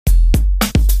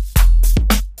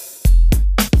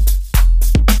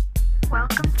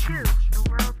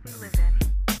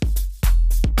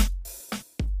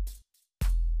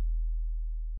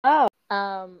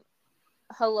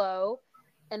hello,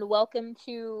 and welcome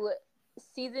to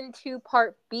season 2,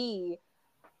 part B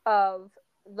of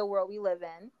the world we live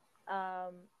in.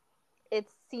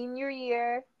 It's senior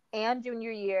year and junior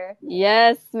year.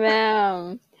 Yes,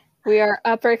 ma'am. We are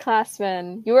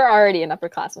upperclassmen. You were already an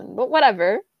upperclassman, but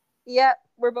whatever. Yep,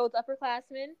 we're both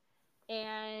upperclassmen,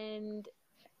 and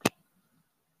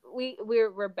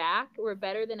we're back. We're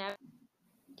better than ever.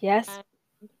 Yes, And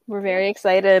we're very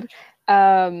excited.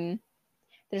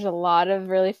 There's a lot of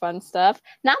really fun stuff.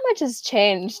 Not much has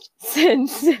changed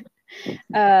since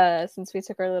we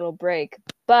took our little break,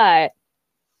 but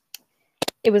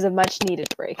it was a much needed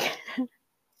break.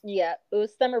 yeah, it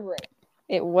was summer break.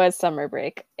 It was summer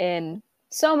break in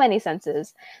so many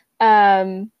senses.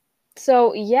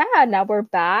 So yeah, now we're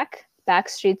back.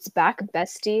 Backstreet's back,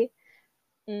 bestie.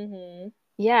 Mm-hmm.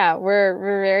 Yeah, we're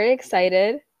very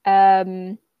excited.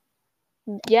 Yeah,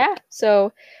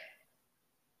 so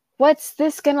what's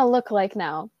this gonna look like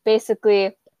now?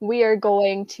 Basically, we are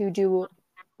going to do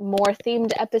more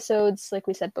themed episodes, like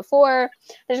we said before.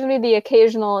 There's gonna be the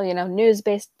occasional,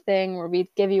 news-based thing where we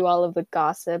give you all of the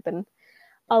gossip and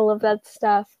all of that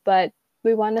stuff, but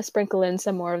we want to sprinkle in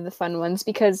some more of the fun ones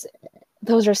because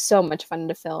those are so much fun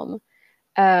to film.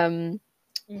 To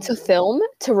film,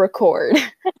 to record.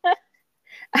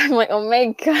 I'm like, oh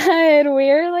my god,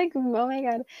 we're like, oh my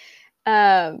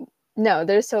god. No,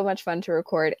 there's so much fun to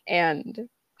record, and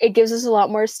it gives us a lot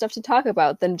more stuff to talk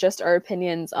about than just our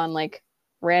opinions on like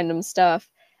random stuff.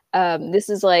 This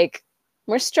is like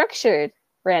more structured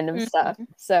random stuff.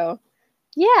 So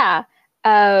yeah.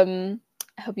 I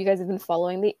hope you guys have been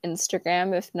following the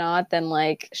Instagram. If not, then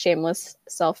like shameless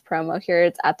self promo here.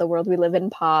 It's at the world we live in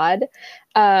pod.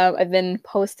 I've been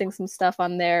posting some stuff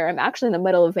on there. I'm actually in the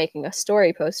middle of making a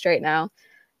story post right now.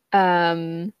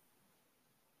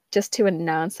 Just to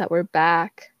announce that we're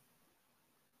back.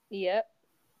 Yep.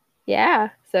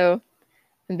 Yeah. So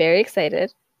I'm very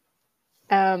excited.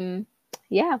 Yeah.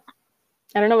 I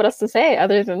don't know what else to say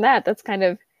other than that. That's kind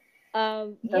of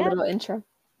the little intro.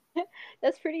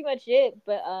 That's pretty much it.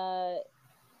 But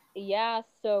yeah,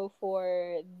 so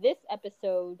for this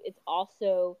episode, it's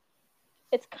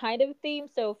kind of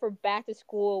themed. So for back to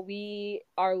school, we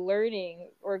are learning.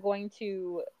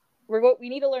 We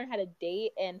need to learn how to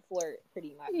date and flirt,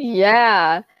 pretty much.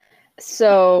 Yeah.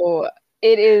 So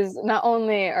it is not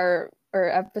only our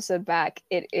episode back,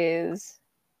 it is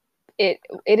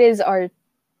our,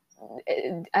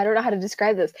 I don't know how to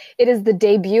describe this. It is the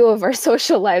debut of our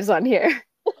social lives on here.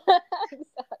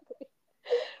 Exactly.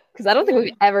 Because I don't think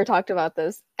we've ever talked about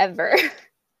this, ever.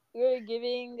 We're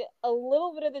giving a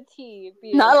little bit of the tea.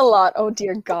 Not a lot. Oh,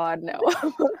 dear God, no.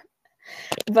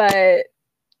 But,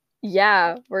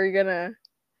 yeah, we're gonna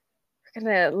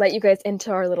let you guys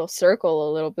into our little circle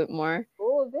a little bit more. A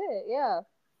little bit, yeah.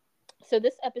 So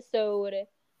this episode,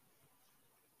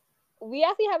 we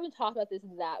actually haven't talked about this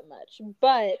that much,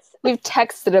 but we've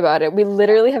texted about it. We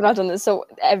literally have not done this. So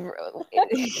I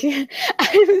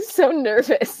was so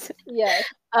nervous. Yeah.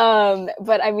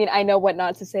 But I mean, I know what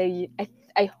not to say.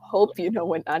 I hope you know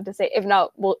what not to say. If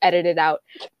not, we'll edit it out.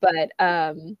 But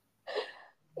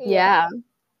yeah.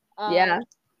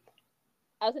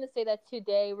 I was gonna say that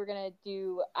today we're gonna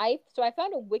do. I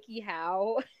found a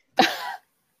wikiHow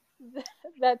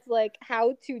that's like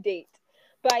how to date.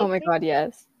 But oh my god,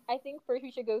 yes. I think first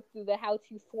we should go through the how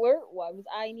to flirt ones.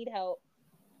 I need help.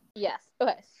 Yes.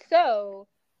 Okay. So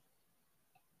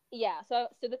yeah. So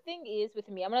the thing is with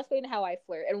me, I'm gonna explain how I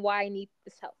flirt and why I need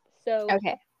this help. So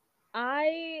okay.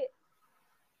 I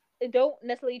don't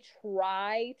necessarily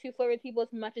try to flirt with people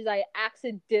as much as I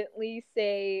accidentally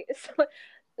say.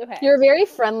 Okay. You're a very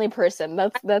friendly person.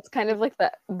 That's kind of like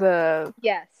the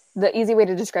yes, the easy way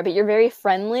to describe it. You're very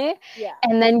friendly. Yeah.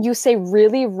 And then you say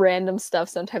really random stuff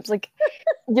sometimes. Like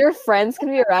your friends can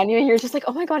be around you and you're just like,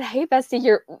 oh my god, hey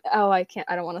bestie,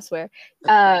 I don't want to swear.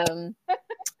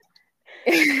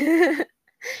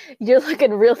 You're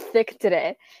looking real thick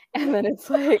today. And then it's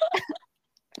like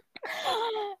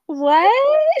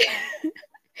what?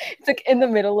 It's like in the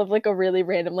middle of like a really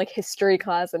random like history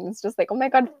class and it's just like, oh my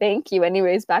god, thank you.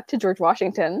 Anyways, back to George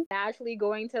Washington. Naturally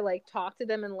going to like talk to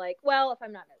them and like, well, if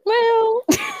I'm not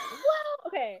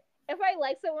okay. If I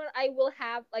like someone, I will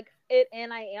have like it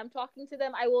and I am talking to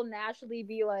them, I will naturally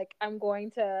be like, I'm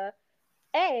going to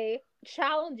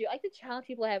challenge you. I like to challenge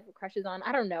people I have crushes on.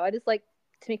 I don't know. I just like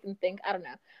to make them think. I don't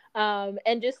know.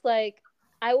 And just like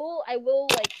I will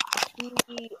like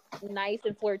be nice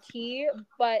and flirty,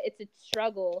 but it's a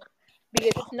struggle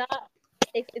because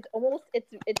it's almost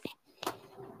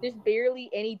there's barely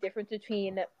any difference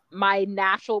between my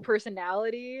natural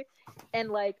personality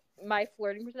and like my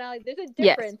flirting personality. There's a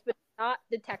difference, but it's not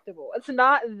detectable. It's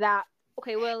not that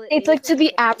Okay, well, It's like to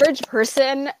the average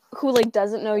person who like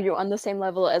doesn't know you on the same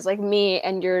level as like me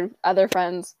and your other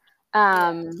friends.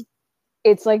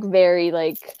 It's like very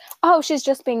like, oh, she's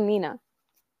just being Nina.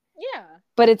 Yeah.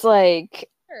 But it's like,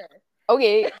 Sure.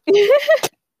 okay.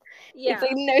 Yeah. It's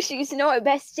like, no, she's not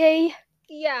bestie.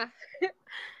 Yeah.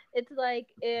 It's like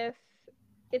if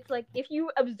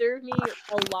you observe me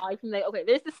a lot, you can be like, okay,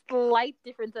 there's this slight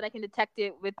difference that I can detect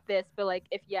it with this, but like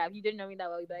if you didn't know me that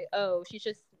well, you'd be like, oh, she's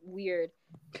just weird.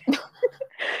 So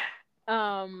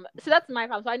that's my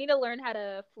problem. So I need to learn how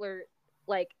to flirt,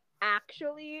 like,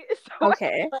 actually. So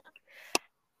Okay.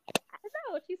 I don't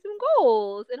know, achieve some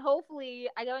goals, and hopefully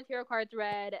I got my tarot cards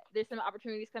read. There's some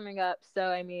opportunities coming up, so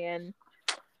I mean,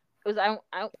 it was I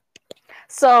don't.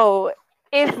 So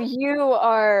if you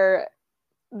are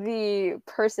the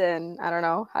person, I don't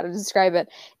know how to describe it.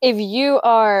 If you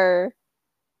are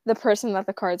the person that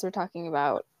the cards were talking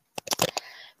about,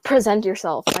 present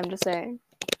yourself. I'm just saying.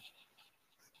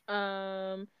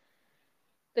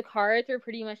 The cards are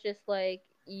pretty much just like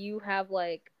you have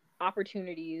like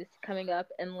opportunities coming up,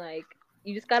 and like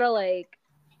you just gotta like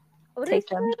what Take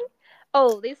them.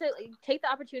 Oh, they said like, take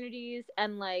the opportunities,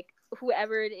 and like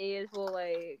whoever it is will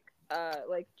like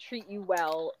treat you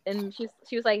well. And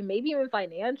she was like, maybe even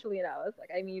financially, and I was like,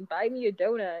 I mean, buy me a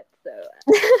donut. So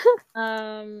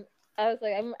I was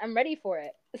like, I'm ready for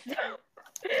it. So,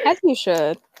 as you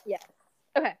should. yes.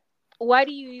 Okay. Why are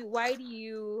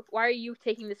you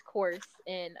taking this course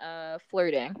in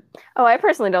flirting? Oh, I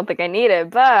personally don't think I need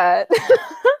it, but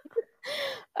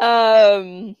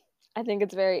I think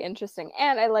it's very interesting,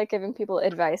 and I like giving people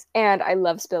advice, and I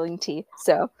love spilling tea.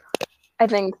 So I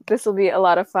think this will be a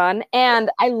lot of fun. And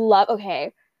I love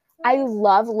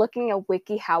looking at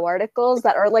wikiHow articles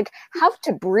that are like how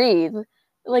to breathe.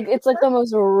 Like it's like the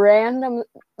most random,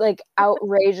 like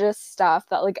outrageous stuff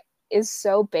that like is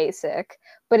so basic,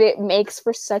 but it makes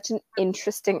for such an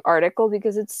interesting article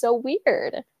because it's so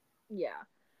weird. Yeah.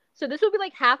 So this will be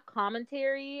like half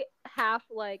commentary, half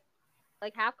like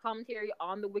half commentary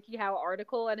on the WikiHow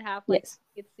article, and half like Yes.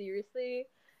 it seriously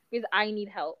because I need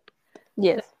help.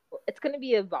 Yes. So it's gonna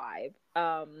be a vibe.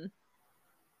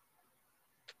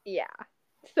 Yeah.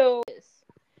 So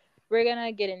we're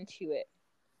gonna get into it.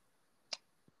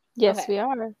 Yes, Okay. we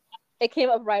are. It came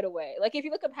up right away. Like if you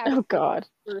look up how to Oh God.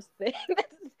 first thing,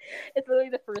 it's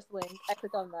literally the first link. I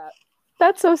clicked on that.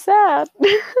 That's so sad.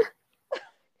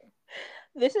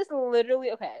 This is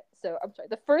literally okay. So I'm sorry.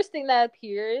 The first thing that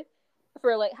appeared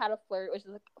for like how to flirt, which is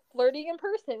like flirting in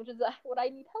person, which is what I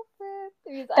need help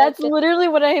with. That's literally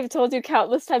what I have told you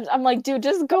countless times. I'm like, dude,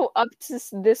 just go up to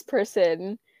this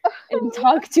person and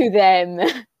talk to them.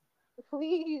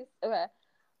 Please. Okay.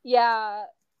 Yeah.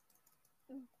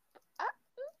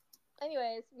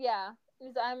 Anyways, yeah.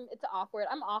 It's awkward.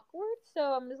 I'm awkward,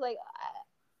 so I'm just like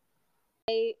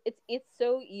it's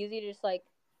so easy to just like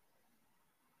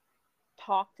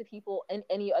talk to people in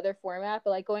any other format, but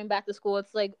like going back to school,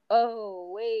 it's like,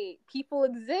 oh wait, people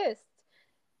exist,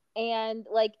 and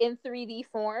like in 3D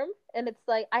form, and it's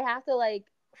like I have to like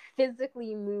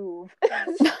physically move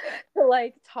to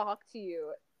like talk to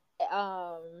you,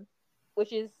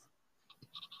 which is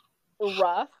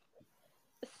rough.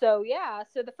 So yeah,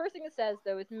 so the first thing it says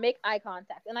though is make eye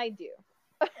contact, and I do.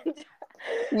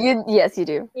 Yes, you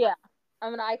do. Yeah,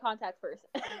 I'm an eye contact person.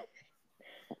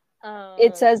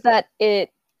 It says that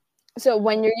so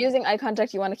when you're using eye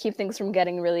contact, you want to keep things from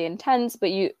getting really intense, but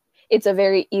it's a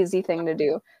very easy thing to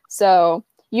do. So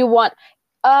you want,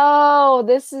 oh,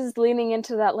 this is leaning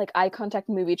into that like eye contact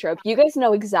movie trope. You guys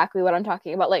know exactly what I'm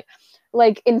talking about.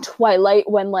 Like in Twilight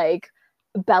when like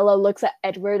Bella looks at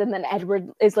Edward and then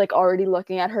Edward is like already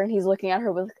looking at her and he's looking at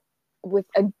her with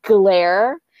a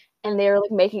glare and they're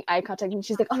like making eye contact and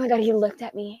she's like, oh my God, he looked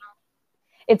at me.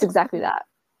 It's exactly that.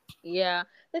 Yeah.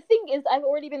 The thing is, I've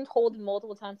already been told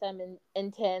multiple times I'm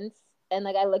intense, and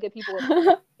like I look at people,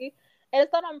 and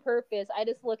it's not on purpose. I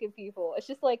just look at people. It's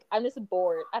just like I'm just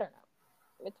bored. I don't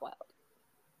know. It's wild.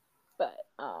 But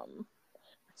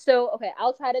so okay,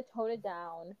 I'll try to tone it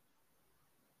down.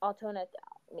 I'll tone it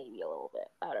down maybe a little bit.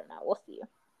 I don't know. We'll see.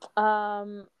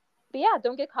 But yeah,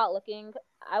 don't get caught looking.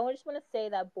 I just want to say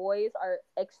that boys are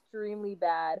extremely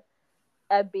bad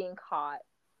at being caught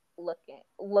looking.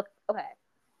 Okay.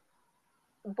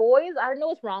 Boys, I don't know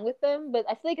what's wrong with them, but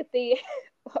I feel like if they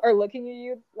are looking at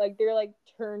you, like they're like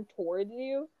turned towards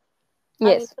you. Yes.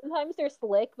 I mean, sometimes they're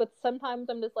slick, but sometimes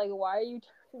I'm just like, why are you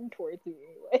turning towards me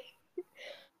anyway?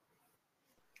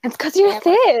 It's because you're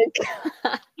thick.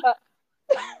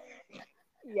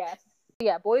 Yes.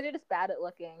 Yeah, boys are just bad at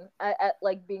looking at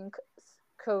like being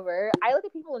covert. I look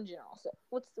at people in general, so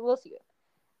we'll see it.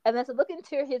 And then so look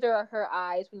into his or her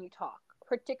eyes when you talk.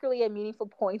 particularly at meaningful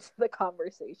points of the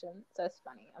conversation. So it's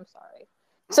funny. I'm sorry.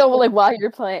 So like while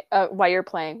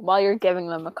you're giving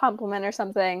them a compliment or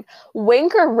something,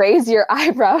 wink or raise your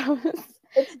eyebrows.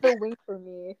 It's the wink for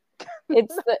me.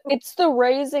 It's the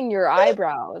raising your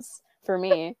eyebrows for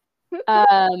me.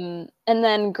 And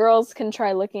then girls can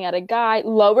try looking at a guy,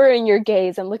 lowering your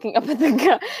gaze and looking up at the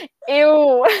guy.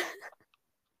 Ew.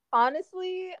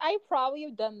 Honestly, I probably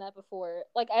have done that before.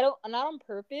 Like, not on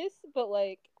purpose, but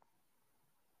like,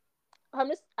 I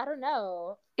don't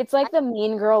know. It's like the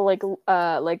mean girl, like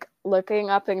looking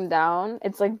up and down.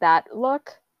 It's like that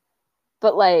look,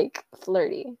 but like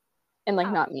flirty and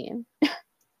like not mean.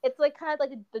 It's like kind of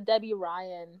like the Debbie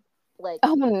Ryan, like.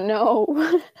 Oh no.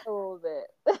 A little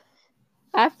bit.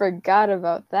 I forgot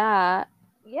about that.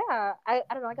 Yeah, I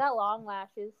don't know. I got long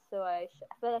lashes, so I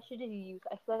feel like I should use.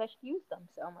 I feel like I should use them.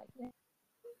 So I'm like. Yeah.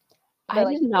 I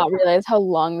did not realize how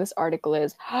long this article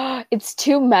is. It's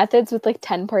 2 methods with like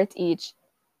 10 parts each.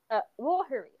 We'll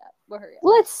hurry up.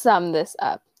 Let's sum this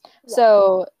up. Yeah.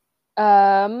 So,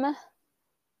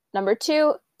 number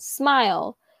 2,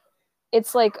 smile.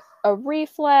 It's like a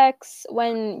reflex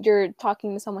when you're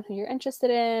talking to someone who you're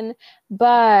interested in,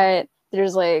 but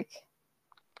there's a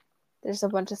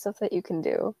bunch of stuff that you can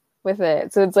do with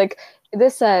it. So it's like,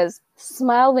 this says,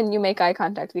 smile when you make eye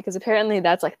contact, because apparently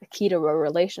that's like the key to a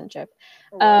relationship.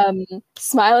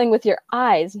 Smiling with your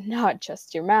eyes, not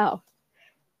just your mouth.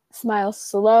 Smile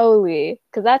slowly,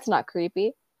 because that's not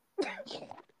creepy.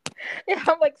 Yeah,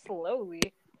 I'm like slowly.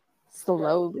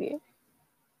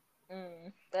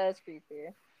 That is creepy.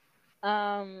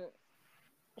 The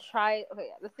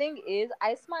thing is,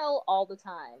 I smile all the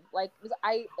time. Like,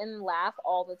 and laugh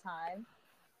all the time.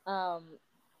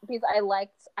 Because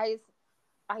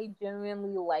I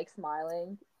genuinely like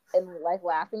smiling and like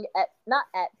laughing not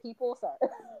at people, sorry.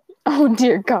 Oh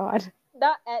dear God.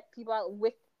 Not at people,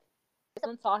 with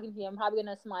someone talking to me, I'm probably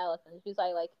gonna smile at them because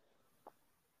I like,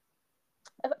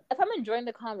 if I'm enjoying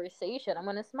the conversation, I'm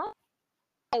gonna smile.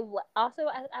 I don't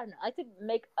know, I like to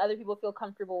make other people feel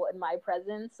comfortable in my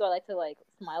presence, so I like to like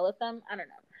smile at them. I don't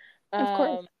know. Of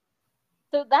course.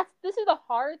 So this is the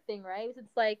hard thing, right?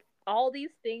 It's like all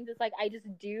these things, it's like I just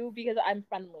do because I'm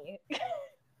friendly.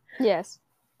 Yes.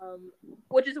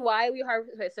 Which is why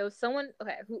so someone,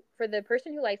 who, for the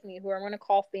person who likes me, who I'm gonna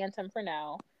call Phantom for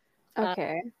now.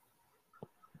 Okay.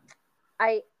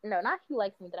 Not who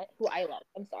likes me, but who I love.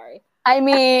 I'm sorry. I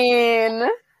mean,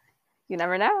 you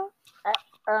never know.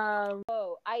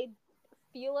 I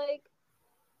feel like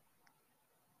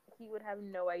he would have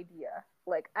no idea.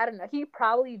 Like, I don't know. He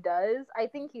probably does. I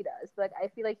think he does. But like, I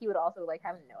feel like he would also like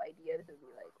have no idea to be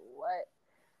like, what?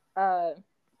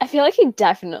 I feel like he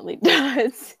definitely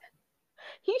does.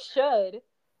 He should.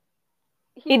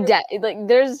 Like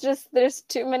there's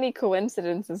too many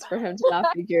coincidences for him to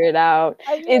not figure it out.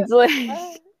 I mean, it's like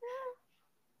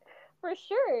for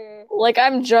sure. Like,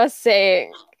 I'm just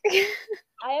saying.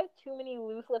 I have too many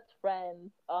loose-lipped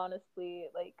friends, honestly.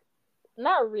 Like,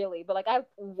 not really, but like I have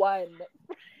one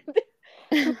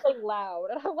who's like loud,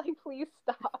 and I'm like, please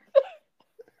stop.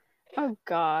 Oh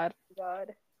God.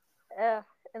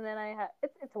 And then I have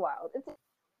it's wild.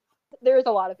 There's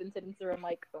a lot of incidents where I'm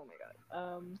like, oh my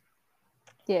God.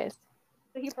 Yes.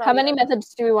 So how many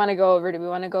methods do we want to go over? Do we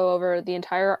want to go over the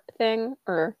entire thing,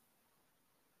 or?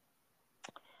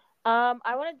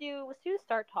 Let's do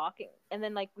start talking, and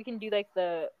then like we can do like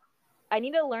I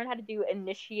need to learn how to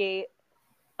initiate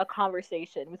a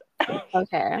conversation.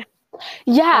 Okay.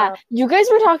 Yeah, you guys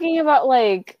were talking about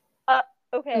like.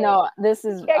 Okay. No, this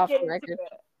is off the record.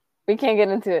 We can't get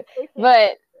into it,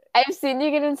 but I've seen you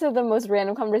get into the most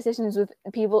random conversations with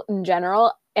people in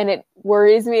general, and it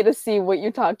worries me to see what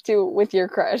you talk to with your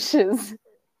crushes.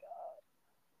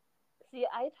 See,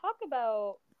 I talk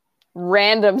about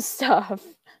random stuff.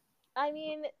 I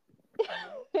mean,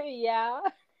 yeah.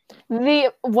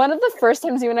 One of the first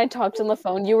times you and I talked on the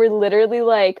phone, you were literally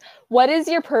like, "What is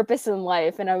your purpose in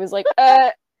life?" And I was like,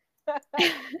 I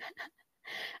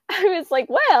was like,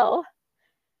 well,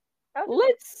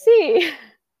 let's see.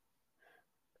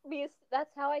 Because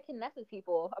that's how I connect with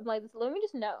people. I'm like, let me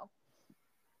just know.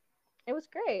 It was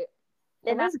great.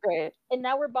 It was great. And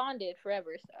now we're bonded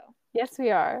forever, so. Yes,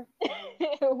 we are.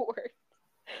 It worked.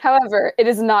 However, it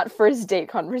is not first date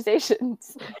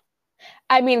conversations.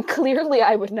 I mean, clearly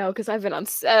I would know because I've been on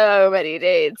so many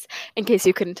dates. In case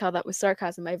you couldn't tell, that was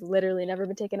sarcasm. I've literally never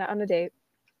been taken out on a date.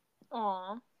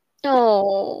 Aww.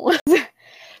 Oh.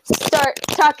 Start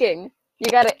talking.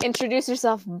 You gotta introduce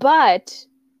yourself, but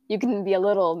you can be a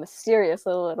little mysterious,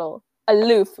 a little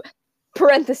aloof.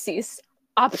 Parentheses.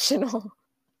 Optional.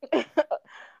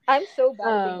 I'm so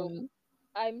bad.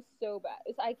 I'm so bad.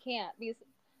 I can't because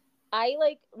I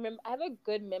like remember. I have a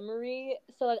good memory,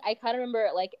 so like I kind of remember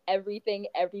like everything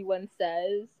everyone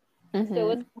says. So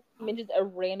Mm-hmm. it's mentions a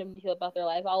random detail about their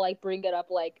life, I'll like bring it up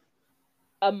like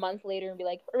a month later and be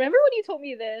like, "Remember when you told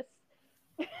me this?"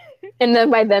 And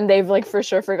then by then they've like for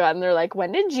sure forgotten. They're like,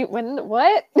 when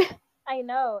what? I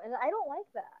know, and I don't like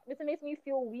that because it makes me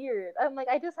feel weird. I'm like,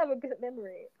 I just have a good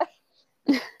memory.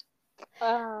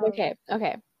 Okay.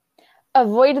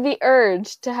 Avoid the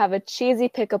urge to have a cheesy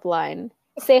pickup line.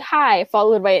 Say hi,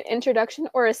 followed by an introduction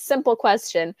or a simple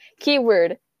question.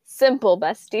 Keyword, simple,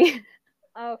 bestie.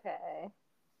 Okay.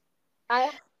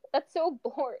 I That's so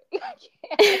boring. I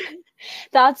can't.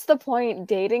 That's the point.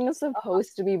 Dating is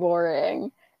supposed to be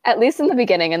boring. At least in the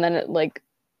beginning, and then it, like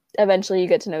eventually you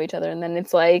get to know each other, and then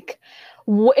it's like,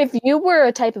 if you were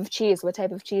a type of cheese, what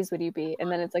type of cheese would you be?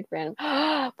 And then it's like random.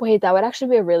 Wait, that would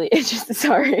actually be a really interesting.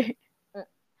 Sorry.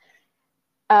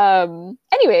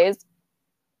 Anyways,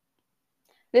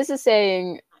 this is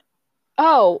saying,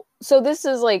 oh, so this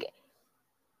is like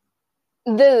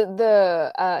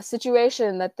the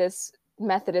situation that this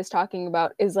method is talking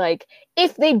about is like,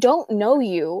 if they don't know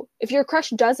you, if your crush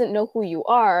doesn't know who you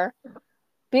are,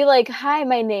 be like, hi,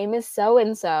 my name is so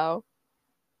and so,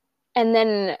 and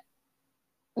then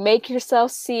make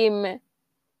yourself seem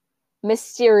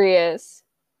mysterious.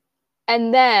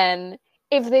 And then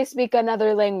if they speak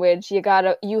another language,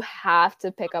 you have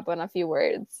to pick up on a few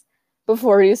words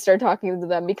before you start talking to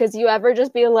them, because you ever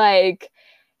just be like,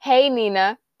 hey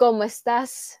Nina, ¿cómo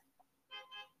estás?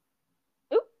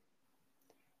 Oop,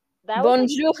 that was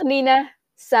Bonjour Nina,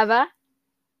 ça va?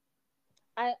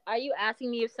 Are you asking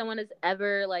me if someone has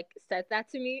ever like said that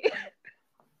to me?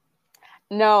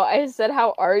 No, I said,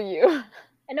 how are you?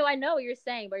 I know what you're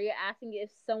saying, but are you asking if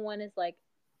someone is like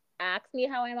ask me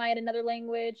how am I in another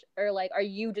language, or like are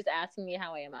you just asking me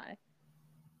how am I?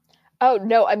 Oh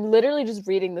no, I'm literally just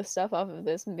reading the stuff off of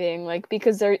this and being like,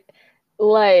 because they're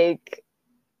like,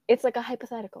 it's like a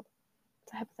hypothetical.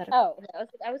 It's a hypothetical. Oh,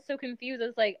 I was so confused. I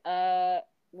was like,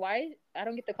 why? I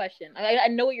don't get the question. I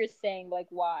know what you're saying, but like,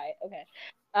 why? Okay.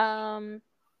 Um.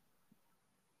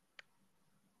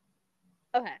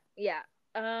 Okay. Yeah.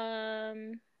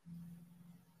 Um.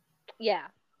 Yeah.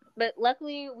 But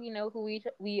luckily, we know who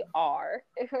we are.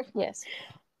 Yes.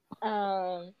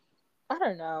 I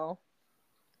don't know.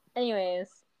 Anyways,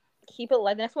 keep it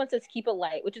light. The next one says keep it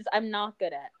light, which is I'm not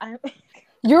good at.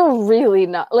 You're really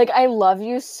not, like, I love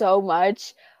you so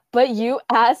much, but you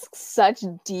ask such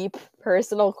deep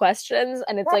personal questions,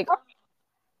 and it's like,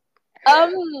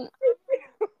 um,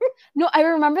 no, I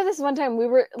remember this one time we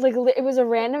were like, it was a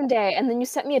random day, and then you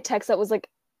sent me a text that was like,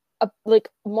 like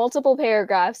multiple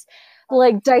paragraphs,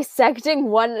 like dissecting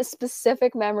one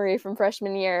specific memory from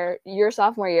freshman year, your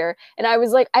sophomore year, and I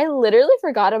was like, I literally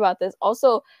forgot about this.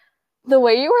 Also, the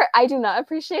way you were, I do not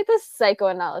appreciate this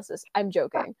psychoanalysis. I'm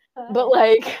joking. But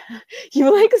like,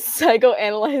 you like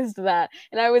psychoanalyzed that.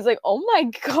 And I was like, oh my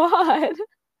God.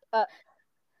 I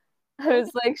was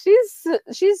like, she's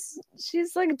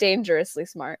like dangerously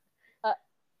smart.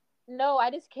 No,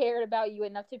 I just cared about you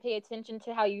enough to pay attention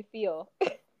to how you feel.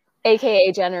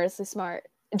 AKA generously smart.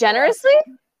 Generously?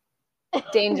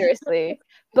 Dangerously.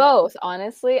 Both,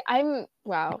 honestly.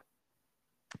 Wow.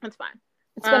 That's fine.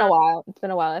 It's been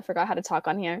a while. I forgot how to talk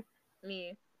on here.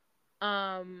 Me.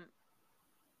 But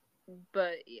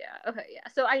yeah, okay, yeah.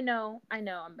 So I know I'm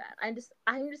bad.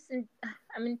 I'm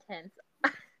intense.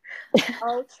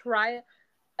 I'll try it.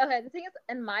 Okay, the thing is,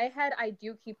 in my head, I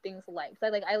do keep things light.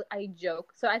 So I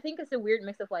joke. So I think it's a weird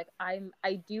mix of like I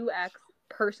do ask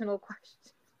personal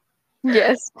questions.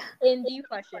 Yes. And deep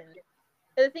questions.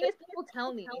 The thing is, people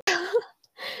tell me.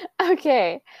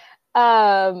 Okay.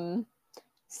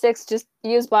 6, just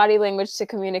use body language to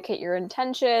communicate your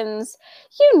intentions.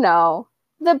 You know,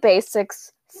 the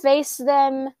basics. Face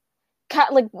them.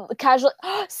 Like casually.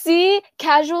 See?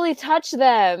 Casually touch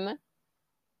them.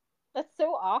 That's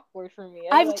so awkward for me.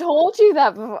 I've told you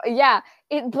that before. Yeah.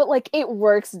 But like it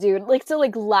works, dude. Like to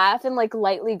like laugh and like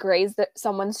lightly graze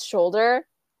someone's shoulder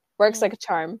works like a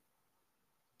charm.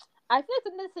 I feel like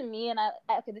something to me, and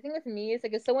okay. The thing with me is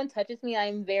like if someone touches me,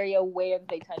 I'm very aware that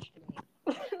they touched me.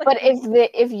 But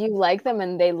if you like them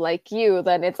and they like you,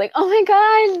 then it's like, oh my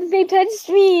God, they touched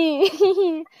me.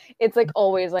 It's like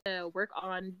always like work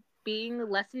on being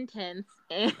less intense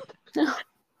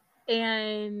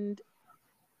and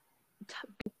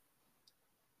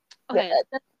okay.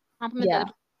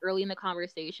 Compliment early in the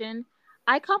conversation.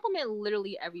 I compliment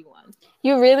literally everyone.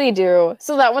 You really do.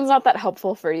 So that one's not that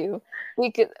helpful for you.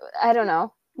 I don't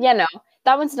know. Yeah, no.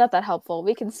 That one's not that helpful.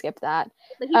 We can skip that.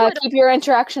 Keep your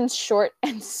interactions short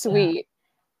and sweet.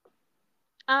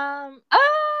 I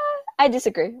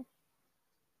disagree.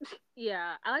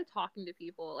 Yeah, I like talking to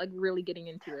people, like really getting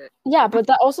into it. Yeah, but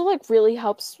that also like really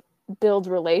helps build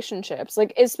relationships.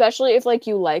 Like especially if like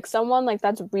you like someone, like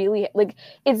that's really like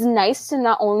it's nice to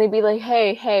not only be like,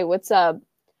 "Hey, what's up?"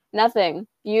 Nothing.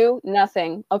 You?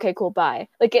 Nothing. Okay, cool, bye.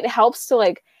 Like it helps to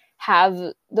like have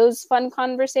those fun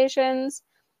conversations.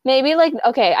 Maybe like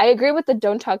okay, I agree with the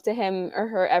don't talk to him or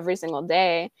her every single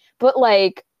day, but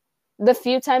like the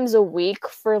few times a week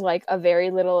for like a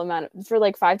very little amount for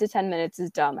like 5 to 10 minutes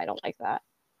is dumb. I don't like that.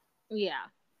 Yeah,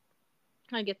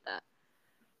 I get that.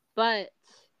 But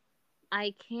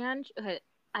I can. Okay,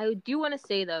 I do want to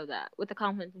say though that with the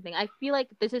compliments thing, I feel like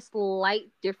there's a slight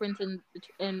difference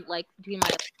in like between my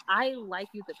I like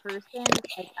you as a person,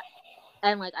 like,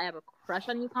 and like I have a crush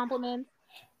on you compliments.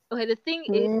 Okay, the thing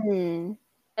is,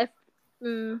 if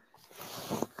mm,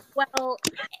 well,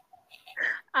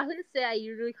 I would say I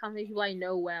usually compliment people I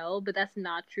know well, but that's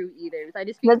not true either. I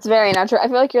just That's very not true. I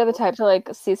feel like you're the type to like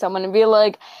see someone and be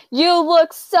like, "You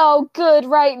look so good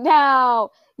right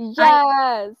now."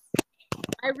 Yes.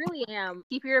 I really am.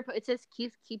 Keep your it says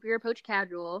keep your approach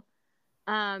casual.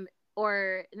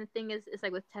 Or and the thing is, it's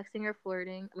like with texting or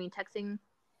flirting. I mean, texting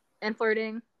and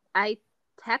flirting. I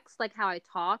text like how I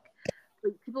talk.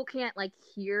 Like, people can't like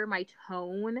hear my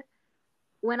tone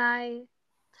when I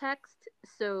text,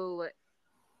 so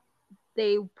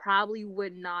they probably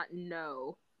would not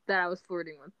know that I was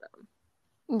flirting with them.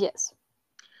 Yes.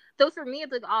 So for me,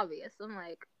 it's like obvious. I'm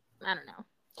like, I don't know.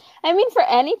 I mean, for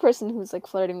any person who's like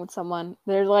flirting with someone,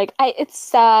 they're like, it's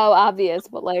so obvious,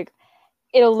 but like,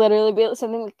 it'll literally be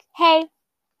something like, "Hey."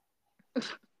 It's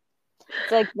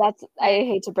like, I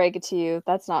hate to break it to you,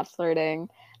 that's not flirting.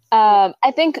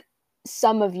 I think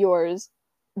some of yours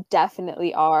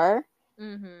definitely are.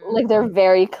 Mm-hmm. Like, they're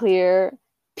very clear.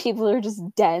 People are just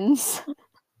dense.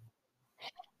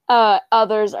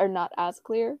 Others are not as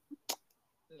clear.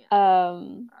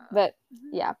 But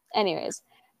yeah, anyways,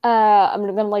 I'm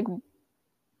gonna like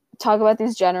talk about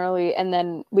these generally and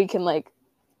then we can like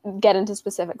get into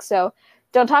specifics. So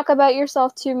don't talk about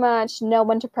yourself too much, know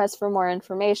when to press for more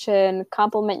information,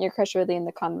 compliment your crush early in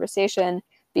the conversation,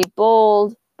 be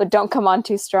bold but don't come on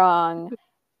too strong,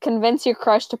 convince your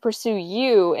crush to pursue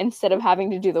you instead of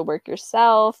having to do the work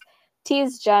yourself,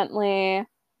 tease gently,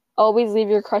 always leave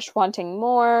your crush wanting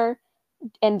more,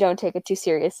 and don't take it too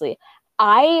seriously.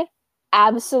 I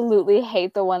absolutely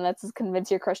hate the one that says convince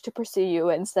your crush to pursue you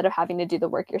instead of having to do the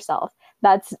work yourself.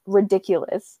 That's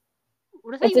ridiculous.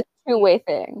 It's a two-way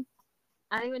thing.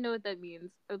 I don't even know what that means.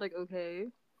 I was like, okay.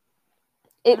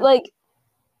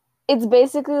 It's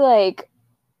basically like,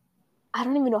 I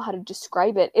don't even know how to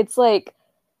describe it. It's like,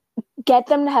 get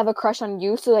them to have a crush on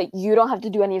you so that you don't have to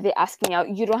do any of the asking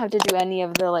out. You don't have to do any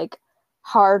of the like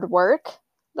hard work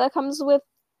that comes with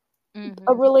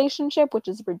a relationship, which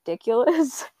is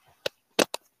ridiculous.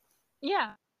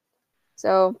 Yeah.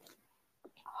 So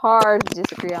hard to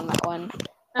disagree on that one.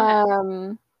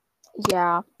 Okay.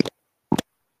 Yeah.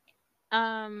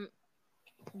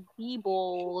 Be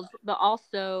bold, but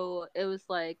also it was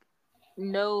like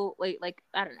no like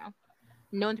I don't know.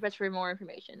 No one to press for more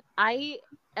information. I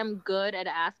am good at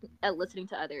listening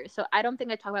to others. So I don't think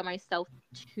I talk about myself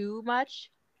too much.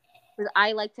 Because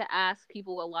I like to ask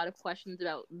people a lot of questions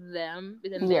about them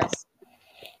within their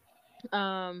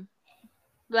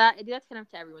but that's kind of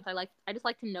to everyone. So I just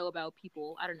like to know about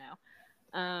people. I don't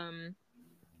know.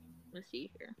 Let's see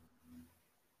here.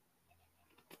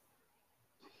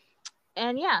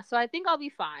 And yeah, so I think I'll be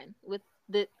fine with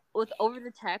over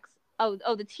the text. Oh,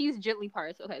 the tease gently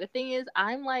parts. Okay, the thing is,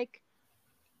 I'm like,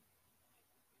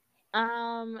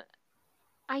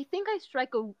 I think I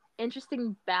strike a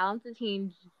interesting balance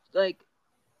between like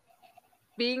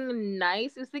being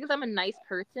nice. It's because I'm a nice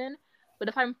person, but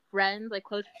if I'm friends, like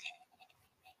close,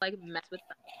 like mess with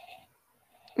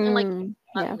them, and like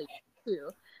bluntly too,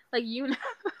 like you know.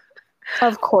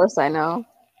 Of course, I know.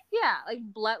 Yeah, like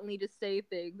bluntly just say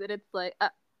things, and it's like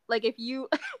if you,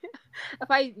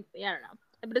 if I don't know,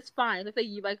 but it's fine. If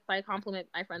I compliment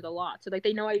my friends a lot, so like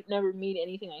they know I never mean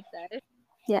anything I say.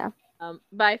 Yeah.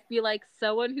 But I feel like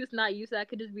someone who's not used to that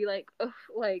could just be like, ugh,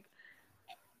 like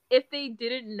if they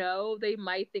didn't know, they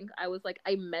might think I was like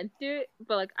I meant it,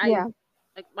 but like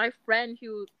like my friend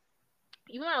who,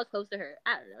 even when I was close to her,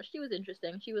 I don't know, she was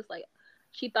interesting. She was like,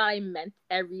 she thought I meant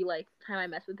every like time I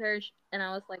messed with her, and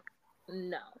I was like,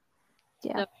 no.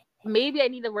 Yeah. So maybe I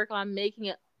need to work on making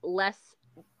it less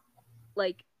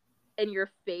like in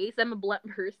your face. I'm a blunt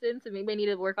person, so maybe I need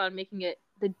to work on making it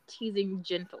the teasing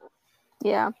gentle.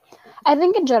 Yeah. I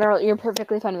think in general you're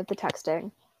perfectly fine with the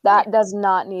texting. That does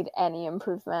not need any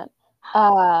improvement.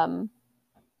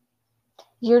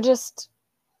 You're just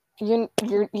you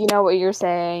know what you're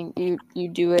saying. You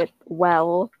do it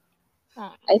well.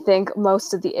 Oh. I think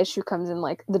most of the issue comes in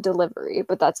like the delivery,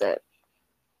 but that's it.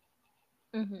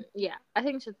 Yeah, I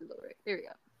think it's just delivery. There we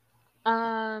go.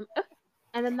 Okay.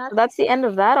 And then That's the end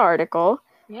of that article.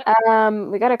 Yep.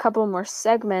 We got a couple more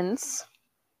segments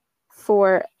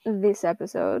for this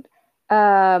episode.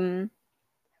 That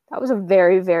was a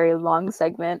very, very long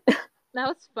segment. That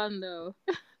was fun though.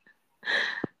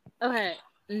 Okay,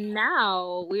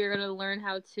 now we are gonna learn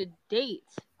how to date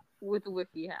with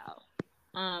wikiHow.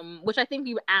 Which I think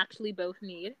you actually both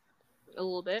need a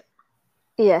little bit.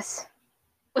 Yes.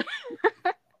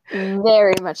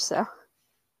 Very much so.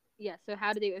 Yeah, so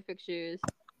how to date with pictures.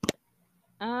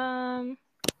 So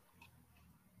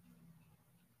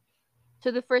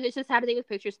the first, it's just how to date with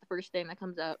pictures, the first thing that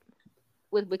comes up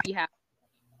with wikiHow.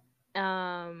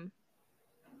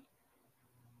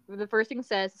 The first thing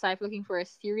says, aside from looking for a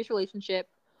serious relationship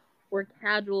or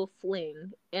casual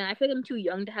fling, and I feel like I'm too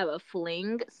young to have a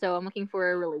fling, so I'm looking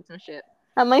for a relationship.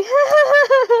 I'm like,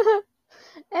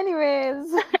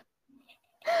 anyways.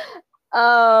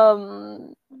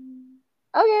 Okay.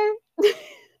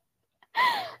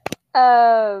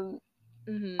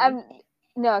 I'm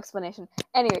no explanation.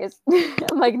 Anyways,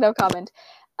 I'm like no comment.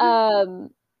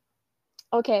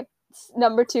 Okay.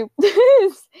 Number 2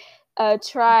 is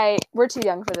try. We're too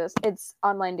young for this. It's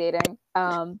online dating.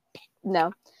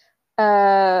 No.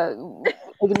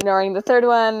 Ignoring the third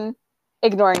one.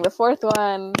 Ignoring the fourth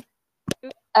one.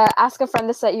 Ask a friend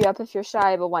to set you up if you're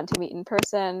shy but want to meet in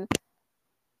person.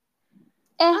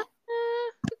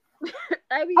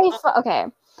 Okay.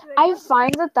 I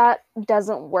find that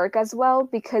doesn't work as well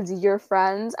because your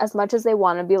friends, as much as they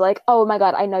want to be like, oh my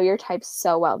god, I know your type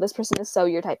so well. This person is so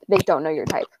your type. They don't know your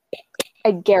type.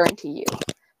 I guarantee you.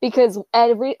 Because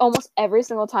almost every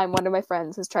single time one of my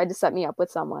friends has tried to set me up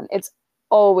with someone, it's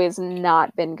always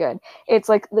not been good. It's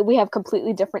like we have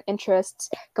completely different interests,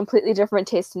 completely different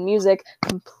taste in music,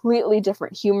 completely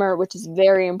different humor, which is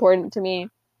very important to me.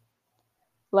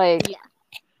 Like, yeah.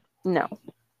 No.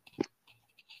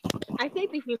 I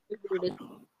think the humor is weird. You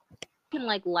can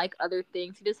like other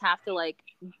things. You just have to like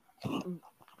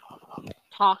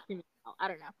talk to me. I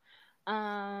don't know.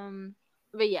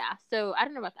 But yeah. So I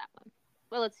don't know about that one.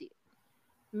 Well, let's see.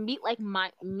 Meet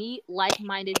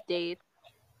like-minded dates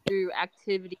through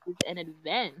activities and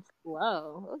events.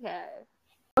 Whoa. Okay.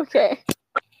 Okay.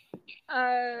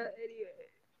 Anyway.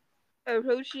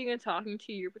 Approaching and talking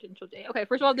to your potential date. Okay,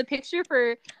 first of all, the picture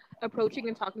for approaching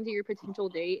and talking to your potential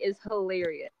date is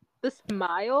hilarious. The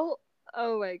smile,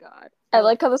 oh my god. I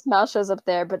like how the smile shows up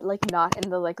there, but like not in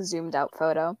the like zoomed out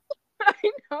photo. I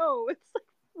know. It's like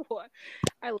what?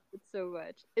 I love it so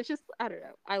much. It's just I don't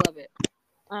know. I love it.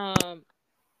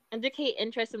 Indicate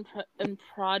interest in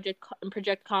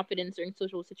project confidence during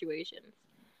social situations.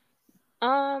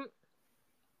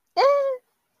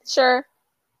 Sure.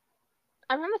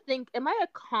 I'm trying to think. Am I a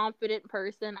confident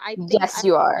person? I think yes,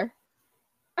 you are.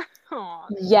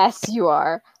 Yes, you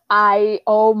are.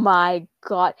 Oh my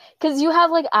god, because you have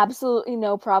like absolutely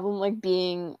no problem like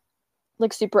being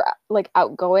like super like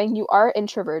outgoing. You are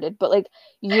introverted, but like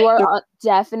you are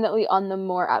definitely on the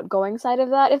more outgoing side of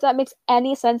that, if that makes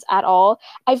any sense at all.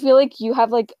 I feel like you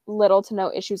have like little to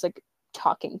no issues like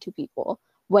talking to people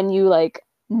when you like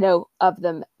know of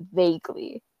them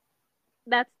vaguely.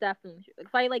 That's definitely true.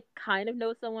 If I like kind of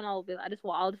know someone, I'll just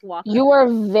walk. You are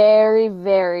very,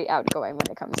 very outgoing when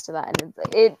it comes to that, and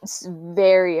it's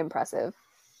very impressive.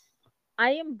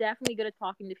 I am definitely good at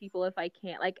talking to people if I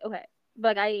can't. Like, okay,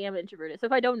 but like, I am introverted, so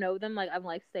if I don't know them, like I'm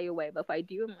like stay away. But if I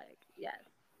do, I'm like yes.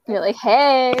 You're like,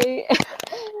 hey.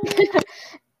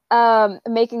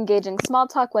 Make engaging small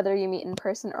talk whether you meet in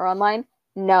person or online.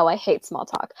 No, I hate small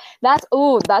talk. That's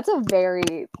a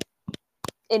very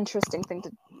interesting thing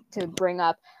to bring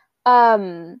up.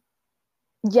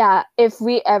 Yeah, if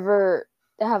we ever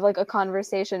have like a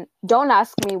conversation, don't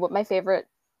ask me what my favorite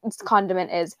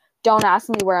condiment is. Don't ask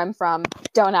me where I'm from.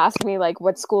 Don't ask me like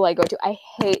what school I go to. I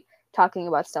hate talking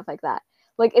about stuff like that.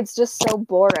 Like it's just so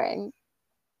boring.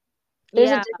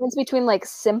 There's a difference between like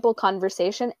simple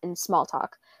conversation and small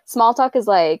talk. Small talk is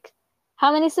like,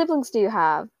 how many siblings do you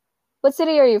have? What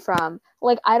city are you from?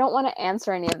 Like, I don't want to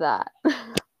answer any of that.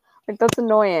 Like, that's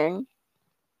annoying.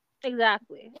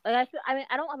 Exactly. Like I mean,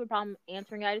 I don't have a problem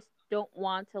answering. I just don't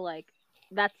want to like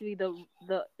that to be the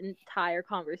entire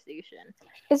conversation.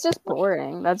 It's just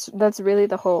boring. That's really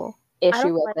the whole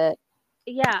issue with it.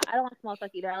 Yeah, I don't want small talk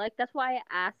either. That's why I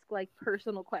ask like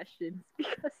personal questions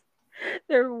because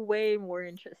they're way more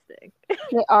interesting.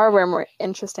 They are way more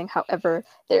interesting. However,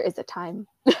 there is a time.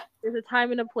 There's a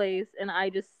time and a place, and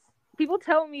people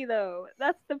tell me though.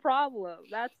 That's the problem.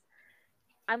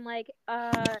 I'm like,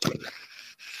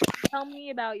 tell me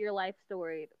about your life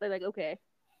story. They're like, okay.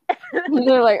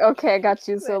 They're like, okay, I got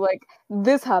you. So like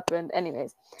this happened.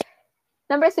 Anyways.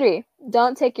 Number 3,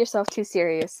 don't take yourself too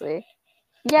seriously.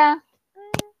 Yeah,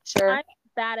 sure. I'm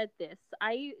bad at this.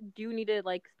 I do need to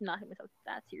like not take myself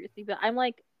that seriously, but I'm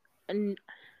like,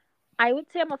 I would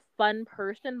say I'm a fun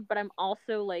person, but I'm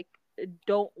also like,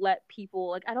 don't let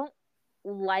people like. I don't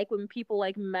like when people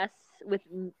like mess with.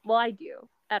 Well, I do.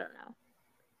 I don't know.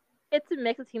 It's a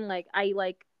mix between like I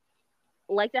like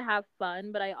to have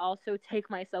fun, but I also take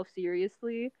myself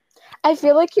seriously. I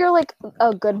feel like you're like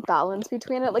a good balance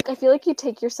between it. Like I feel like you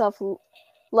take yourself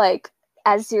like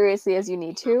as seriously as you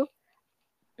need to.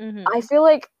 Mm-hmm. I feel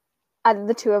like out of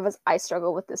the two of us, I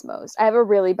struggle with this most. I have a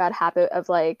really bad habit of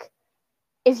like,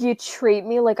 if you treat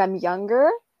me like I'm younger,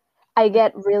 I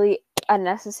get really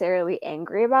unnecessarily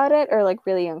angry about it or like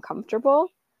really uncomfortable.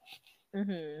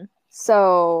 Mm-hmm.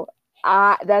 So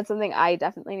that's something I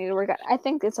definitely need to work on. I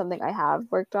think it's something I have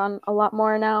worked on a lot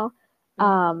more now.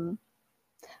 Mm-hmm.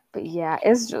 But yeah,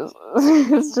 it's just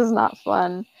it's just not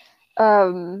fun.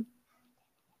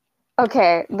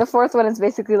 Okay, the 4th one is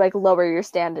basically like lower your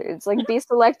standards. Like be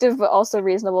selective but also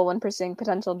reasonable when pursuing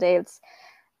potential dates.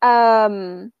 I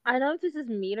know if this is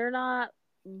mean or not,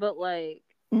 but like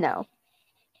No.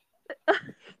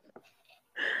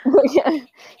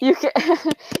 you can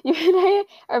you and I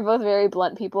are both very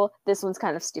blunt people. This one's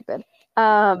kind of stupid.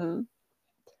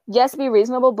 Yes, be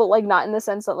reasonable, but like not in the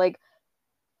sense that like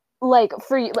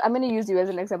for you, I'm going to use you as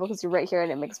an example because you're right here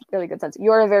and it makes really good sense.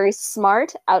 You're a very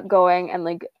smart, outgoing, and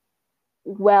like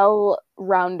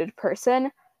well-rounded person.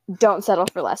 Don't settle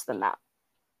for less than that.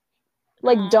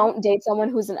 Like, don't date someone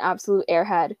who's an absolute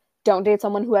airhead. Don't date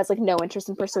someone who has like no interest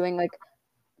in pursuing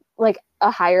like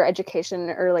a higher education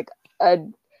or like a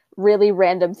really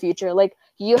random future. Like,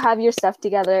 you have your stuff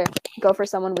together. Go for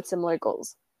someone with similar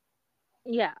goals.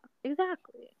 Yeah,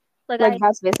 exactly. Like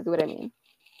That's basically what I mean.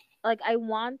 like I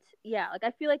want, yeah, like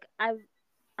I feel like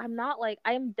I'm not like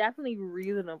I am definitely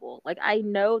reasonable. Like I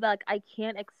know that like, I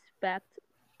can't expect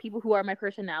people who are my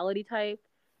personality type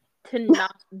to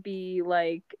not be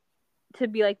like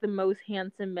the most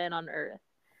handsome men on earth.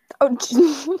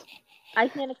 Oh, I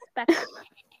can't expect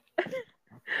it.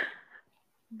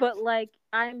 But like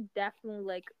I'm definitely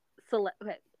like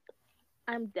okay.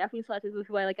 I'm definitely selective with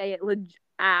who I like. I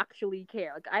actually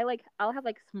care. Like I'll have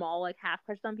like small like half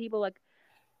crushes on people. Like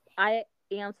I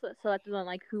am selective on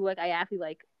like who like I actually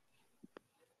like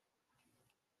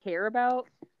care about.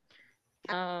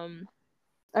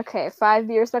 Okay, 5,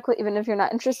 be respectful even if you're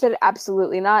not interested.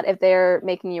 Absolutely not. If they're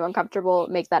making you uncomfortable,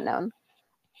 make that known.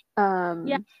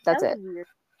 Yeah, That's that was it. weird.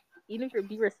 Even if you're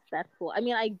be respectful. I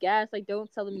mean, I guess like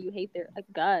don't tell them you hate their like,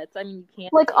 guts. I mean, you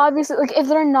can't. Like obviously, like if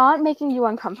they're not making you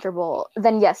uncomfortable,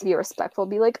 then yes, be respectful.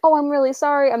 Be like, oh, I'm really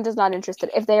sorry, I'm just not interested.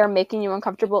 If they are making you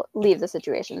uncomfortable, leave the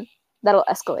situation. That'll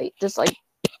escalate. Just like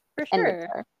For end it sure.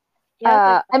 there.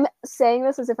 Yeah, it's like I'm saying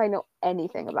this as if I know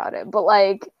anything about it, but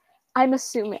like I'm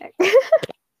assuming.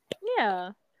 yeah,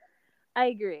 I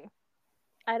agree.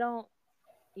 I don't.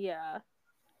 Yeah,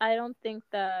 I don't think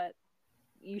that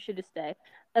you should just stay.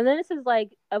 And then it says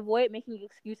like avoid making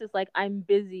excuses like I'm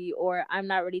busy or I'm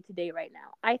not ready to date right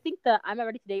now. I think that I'm not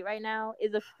ready to date right now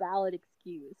is a valid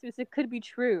excuse because it could be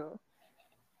true.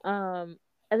 And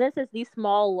then it says these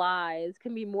small lies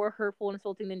can be more hurtful and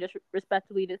insulting than just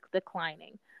respectfully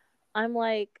declining. I'm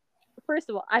like, first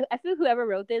of all, I feel whoever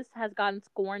wrote this has gotten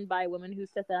scorned by women who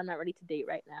said that I'm not ready to date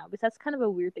right now because that's kind of a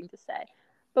weird thing to say,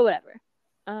 but whatever.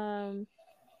 The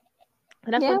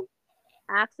next Yeah. one,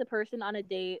 ask the person on a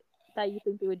date that you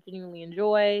think they would genuinely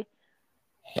enjoy.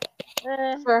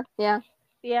 Sure. Yeah.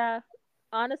 Yeah.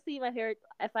 Honestly, my favorite,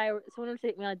 if someone were to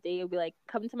take me on a date, it would be like,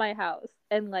 come to my house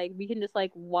and like we can just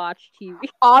like watch TV.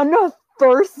 On a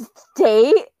first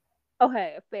date?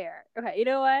 Okay, fair. Okay, you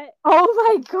know what?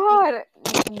 Oh my god.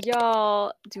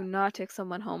 Y'all do not take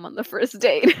someone home on the first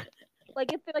date.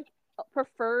 Like if they're like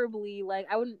preferably like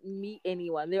I wouldn't meet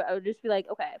anyone. I would just be like,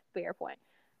 okay, fair point.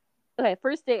 Okay,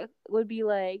 first date would be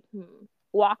like,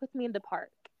 walk with me in the park.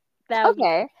 That would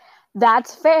Okay,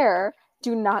 that's fair.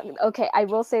 Do not, okay, I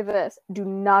will say this. Do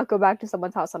not go back to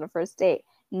someone's house on a first date.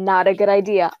 Not a good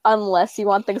idea, unless you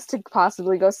want things to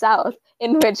possibly go south,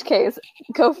 in which case,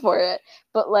 go for it.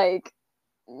 But, like,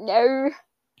 no.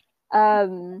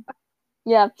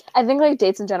 Yeah, I think, like,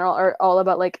 dates in general are all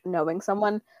about, like, knowing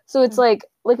someone. So it's like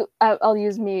I'll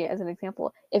use me as an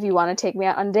example. If you want to take me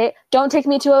out on a date, don't take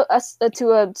me to a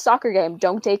soccer game.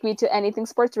 Don't take me to anything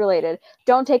sports related.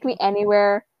 Don't take me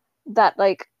anywhere that,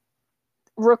 like,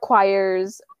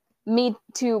 requires me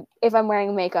to, if I'm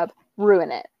wearing makeup,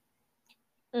 ruin it.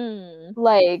 Mm.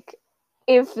 Like,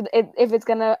 if it's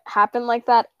gonna happen like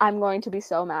that, I'm going to be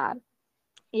so mad.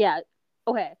 Yeah.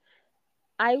 Okay.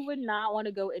 I would not want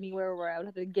to go anywhere where I would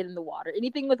have to get in the water.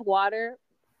 Anything with water,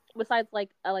 besides like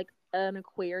an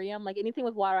aquarium, like anything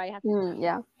with water, I have to.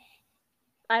 Yeah.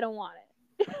 I don't want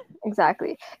it.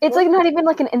 Exactly. It's like not even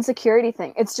like an insecurity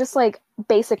thing. It's just like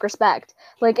basic respect.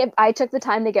 Like if I took the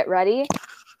time to get ready,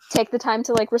 take the time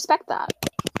to like respect that.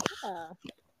 Yeah.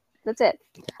 That's it.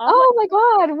 Oh my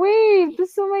god, wait.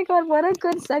 Oh my god, what a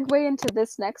good segue into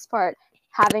this next part.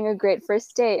 Having a great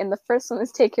first date. And the first one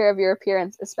is take care of your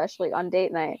appearance, especially on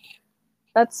date night.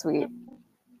 That's sweet.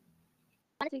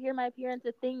 I like to hear my appearance.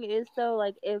 The thing is though,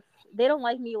 like if they don't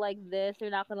like me like this, they're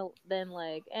not gonna then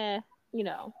like you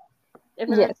know. If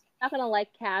they're not gonna like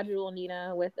casual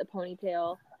Nina with a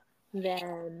ponytail,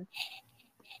 then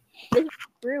they just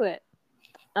screw it.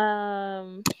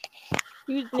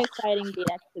 Choose an exciting date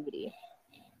activity.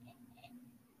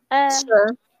 Sure.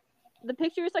 The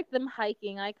picture is like them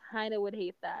hiking. I kind of would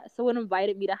hate that. Someone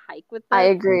invited me to hike with them. I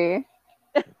agree.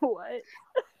 What?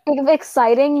 If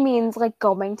exciting means like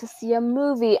going to see a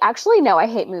movie. Actually, no, I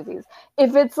hate movies.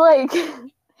 If it's like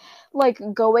like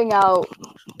going out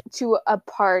to a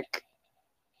park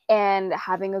and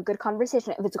having a good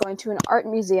conversation, if it's going to an art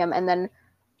museum and then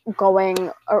going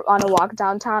on a walk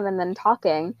downtown and then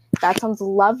talking, that sounds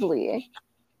lovely.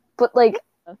 But like,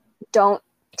 don't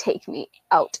take me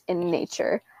out in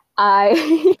nature. I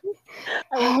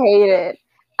hate it.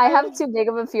 I have too big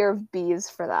of a fear of bees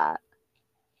for that.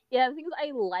 Yeah, the thing is,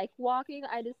 I like walking.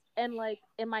 And like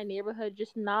in my neighborhood,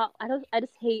 just not. I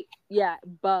just hate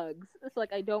bugs. It's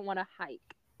like I don't want to hike.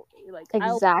 Like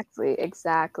exactly.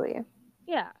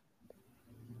 Yeah.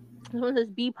 Someone says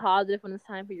be positive when it's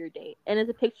time for your date, and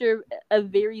it's a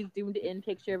very zoomed in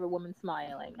picture of a woman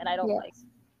smiling, and I don't like.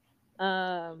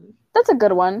 That's a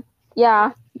good one.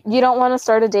 Yeah, you don't want to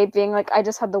start a date being like, I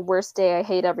just had the worst day. I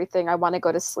hate everything. I want to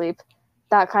go to sleep.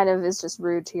 That kind of is just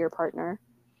rude to your partner.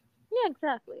 Yeah,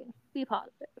 exactly. Be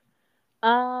positive.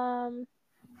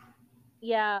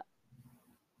 Yeah.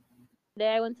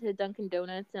 Today I went to Dunkin'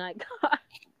 Donuts and I got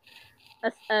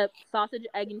a sausage,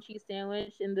 egg, and cheese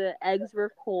sandwich, and the eggs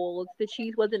were cold, the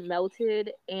cheese wasn't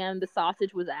melted, and the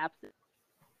sausage was absent.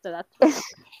 So that's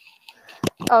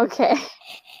okay.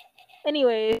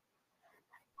 Anyway.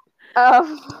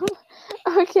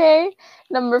 Okay.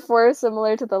 Number 4,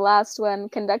 similar to the last one.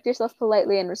 Conduct yourself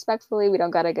politely and respectfully. We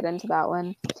don't gotta get into that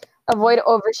one. Avoid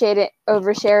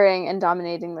oversharing and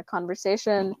dominating the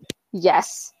conversation.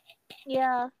 Yes.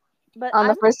 Yeah. But on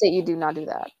the first date, you do not do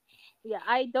that. Yeah,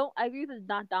 I agree with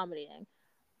not dominating.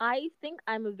 I think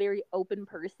I'm a very open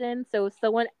person, so if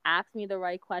someone asks me the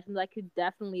right questions, I could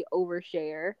definitely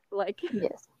overshare. Like,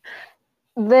 yes,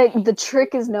 the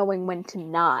trick is knowing when to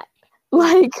not.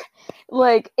 Like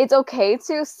it's okay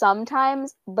to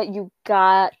sometimes, but you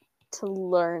got to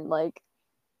learn like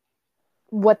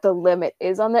what the limit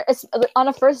is on there. It's, on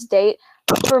a first date,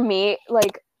 for me,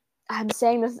 like I'm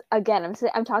saying this again.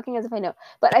 I'm talking as if I know,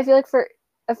 but I feel like for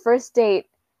a first date,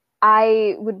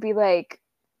 I would be like,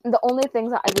 the only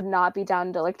things that I would not be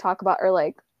down to like talk about are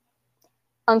like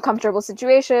uncomfortable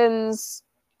situations,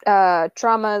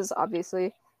 traumas,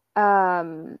 obviously,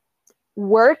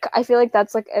 work. I feel like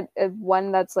that's like a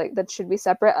one that's like that should be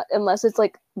separate, unless it's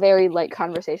like very light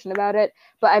conversation about it.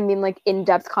 But I mean like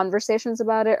in-depth conversations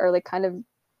about it are like kind of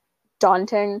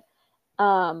daunting.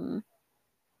 What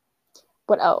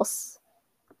else?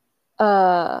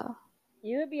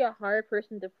 You would be a hard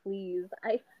person to please.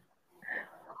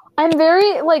 I'm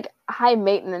very like high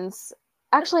maintenance.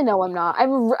 Actually, no, I'm not.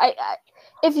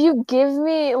 If you give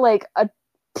me like a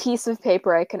piece of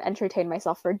paper, I can entertain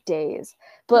myself for days.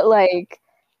 But like,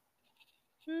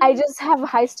 I just have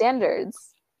high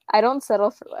standards. I don't settle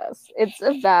for less. It's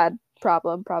a bad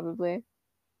problem, probably.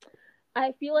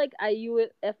 I feel like you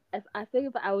would if I think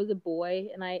if I was a boy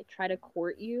and I try to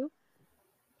court you,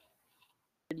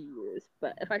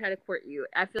 but if I try to court you,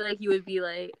 I feel like you would be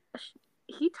like,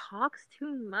 he talks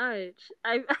too much.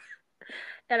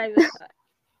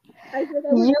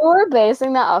 You're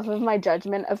basing that off of my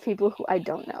judgment of people who I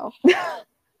don't know.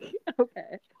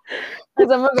 Okay.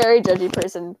 Because I'm a very judgy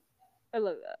person. I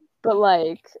love that. But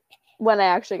like, when I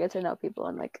actually get to know people,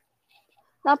 I'm like,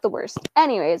 not the worst.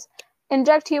 Anyways,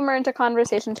 inject humor into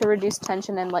conversation to reduce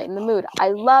tension and lighten the mood. I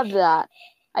love that.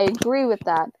 I agree with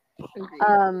that.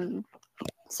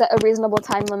 Set a reasonable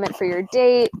time limit for your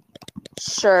date.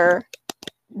 Sure.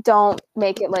 Don't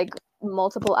make it like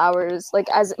multiple hours, like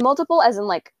as multiple as in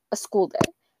like a school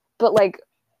day, but like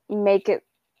make it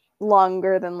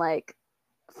longer than like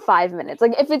 5 minutes.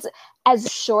 Like if it's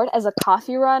as short as a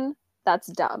coffee run, that's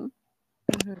dumb.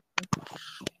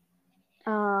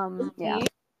 Yeah.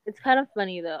 It's kind of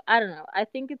funny though. I don't know. I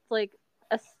think it's like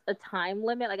a time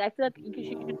limit. Like I feel like you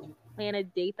should plan a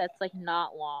date that's like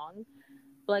not long.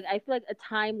 But like I feel like a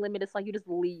time limit is like you just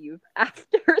leave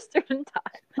after a certain time.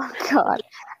 Oh God,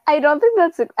 I don't think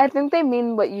that's. I think they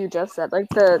mean what you just said. Like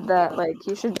the like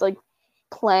you should like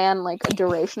plan like a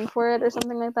duration for it or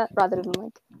something like that, rather than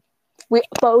like we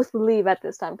both leave at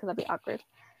this time because that'd be awkward.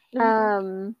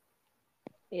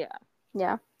 Yeah.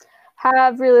 Yeah.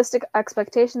 Have realistic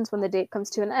expectations when the date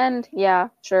comes to an end. Yeah,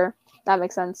 sure. That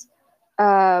makes sense.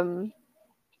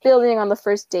 Building on the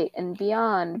first date and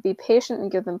beyond. Be patient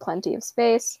and give them plenty of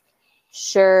space.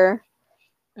 Sure.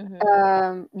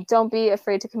 Don't be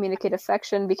afraid to communicate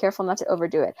affection. Be careful not to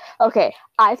overdo it. Okay,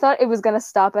 I thought it was going to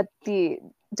stop at the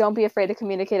don't be afraid to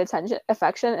communicate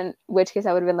affection, in which case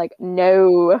I would have been like,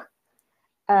 no.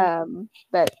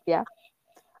 But yeah.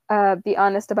 Be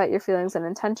honest about your feelings and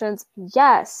intentions.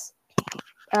 Yes.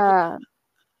 Try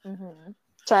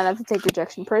not to take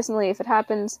rejection personally if it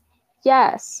happens.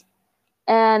 Yes.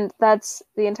 And that's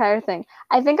the entire thing.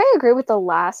 I think I agree with the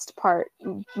last part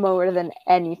more than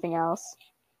anything else.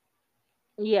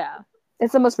 Yeah.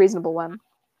 It's the most reasonable one.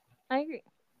 I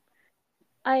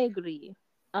agree.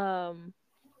 But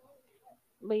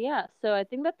yeah, so I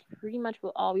think that's pretty much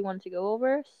all we wanted to go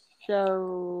over.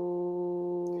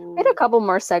 So we had a couple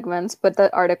more segments, but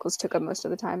the articles took up most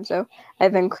of the time, so I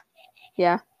think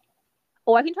yeah.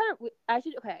 Oh, I can try to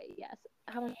okay, yes.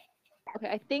 Okay,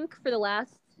 I think for the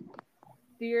last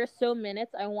 3 or so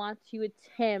minutes I want to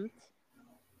attempt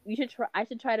I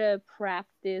should try to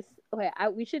practice. Okay,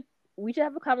 we should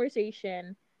have a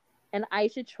conversation and I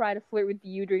should try to flirt with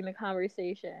you during the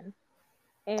conversation.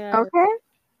 And okay,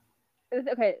 I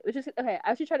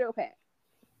should try to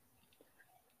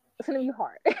it's gonna be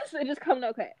hard. So just come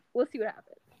to we'll see what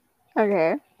happens.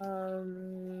 Okay.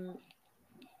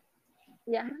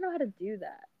 Yeah, I don't know how to do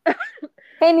that.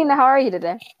 Hey Nina, how are you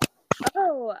today?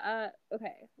 Oh,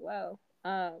 okay. Wow.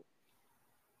 I'm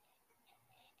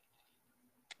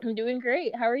doing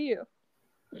great. How are you?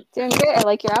 Doing great. I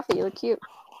like your outfit. You look cute.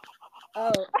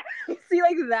 Oh, see,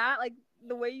 like that, like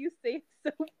the way you say it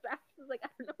so fast is like I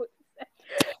don't know what to say.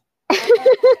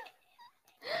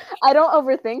 I don't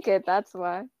overthink it. That's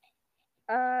why.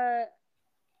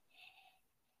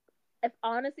 If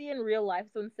honestly in real life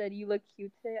someone said you look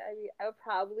cute today, I would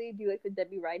probably do like the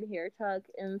Debbie Ryan hair tuck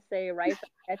and say right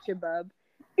back at your bub.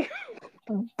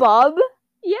 Bub?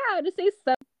 Yeah, just say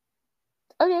something.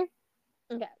 Okay.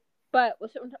 Okay. But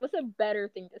what's a better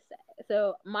thing to say?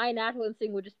 So my natural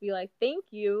instinct would just be like,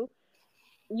 "Thank you.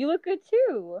 You look good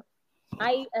too."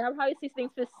 I'll probably say something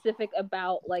specific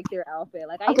about like their outfit.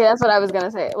 Like okay, that's what I was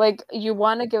gonna say. Like you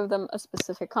want to give them a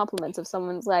specific compliment. If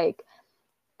someone's like,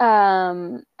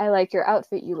 "I like your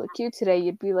outfit. You look cute today,"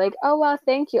 you'd be like, "Oh wow,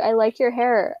 thank you. I like your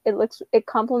hair. It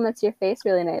complements your face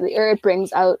really nicely, or it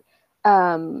brings out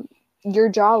your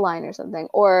jawline or something,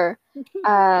 or."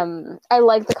 I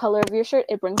like the color of your shirt.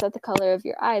 It brings out the color of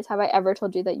your eyes. Have I ever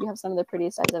told you that you have some of the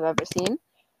prettiest eyes I've ever seen?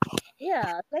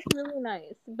 Yeah, that's really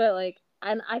nice. But like,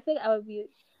 and I think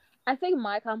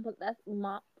my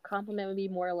compliment would be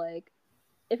more like,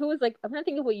 if it was like, I'm trying to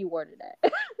think of what you wore today.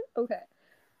 Okay.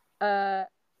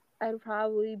 I'd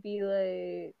probably be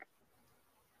like,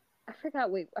 I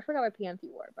forgot what pants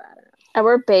you wore, but I don't know. I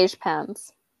wear beige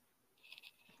pants.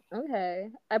 Okay.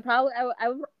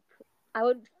 I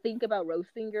would think about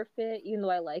roasting your fit, even though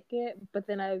I like it, but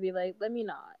then I would be like, let me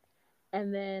not.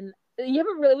 And then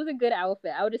it was a good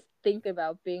outfit. I would just think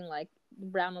about being like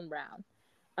brown on brown.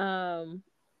 I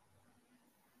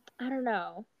don't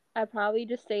know. I'd probably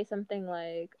just say something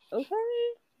like,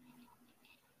 okay.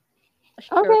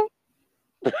 Sure. Okay.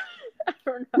 I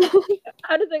don't know.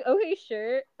 I would just like, okay,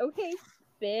 sure. Okay,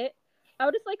 fit. I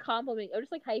would just like compliment you. I would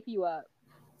just like hype you up.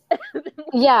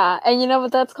 Yeah, and you know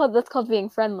what that's called? That's called being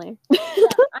friendly. Yeah,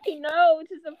 I know, which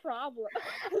is a problem.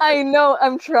 I know.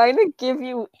 I'm trying to give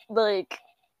you like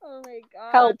oh my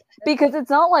god, help because it's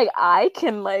not like I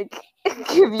can like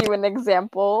give you an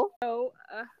example. Oh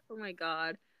my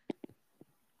god.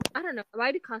 I don't know.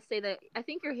 Why did Con say that? I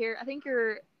think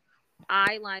your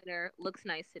eyeliner looks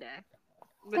nice today.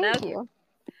 But Thank you.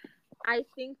 I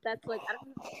think that's like, I don't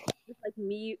know if it's like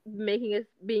me making it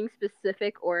being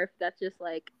specific, or if that's just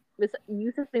like this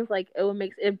use of things like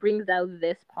it brings out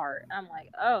this part. I'm like,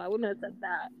 oh, I wouldn't have said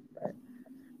that. But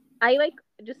I like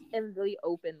just am really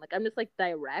open. Like I'm just like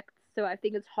direct, so I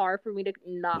think it's hard for me to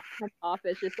not come off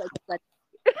as just like.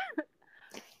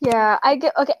 Yeah, I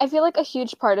get. Okay, I feel like a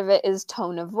huge part of it is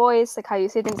tone of voice, like how you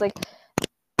say things. Like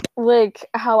like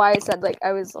how I said, like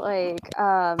I was like,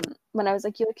 when I was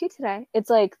like, you look cute today. It's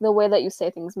like the way that you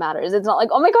say things matters. It's not like,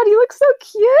 oh my god, you look so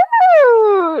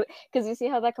cute, because you see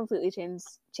how that completely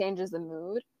changes the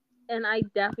mood. And I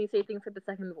definitely say things with the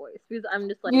second voice because I'm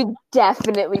just like, You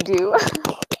definitely do.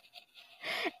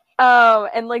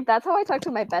 And like that's how I talk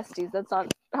to my besties. That's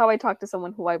not how I talk to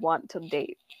someone who I want to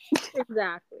date.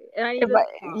 exactly. And I need to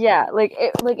yeah, like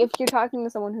if you're talking to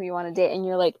someone who you want to date and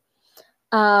you're like,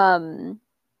 I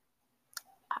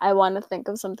want to think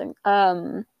of something.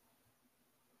 I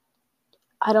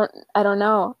don't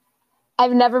know.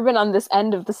 I've never been on this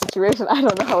end of the situation. I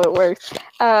don't know how it works.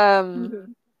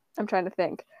 I'm trying to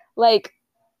think. Like,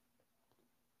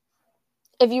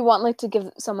 if you want like to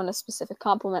give someone a specific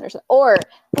compliment or something, or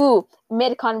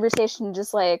mid conversation,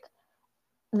 just like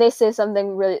they say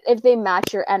something really, if they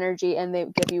match your energy and they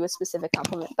give you a specific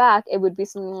compliment back, it would be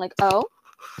something like, oh,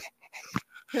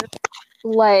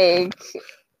 like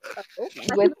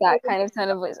with that kind of tone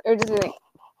of voice, or just be like,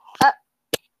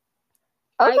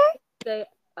 okay. I say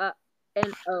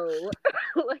and oh,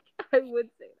 like I would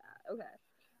say that. Okay,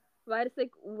 but I just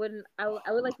like wouldn't. I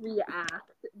would like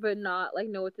react, but not like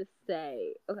know what to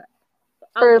say. Okay.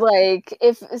 Or like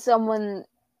if someone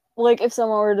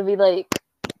were to be like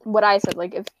what I said,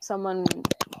 like if someone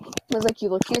was like, you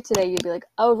look cute today, you'd be like,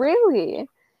 oh really? And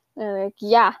they're like,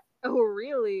 yeah. Oh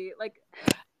really? Like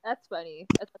that's funny.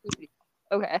 That's pretty.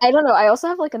 Okay. I don't know. I also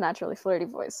have like a naturally flirty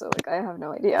voice, so like I have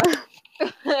no idea.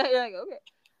 You're like, okay.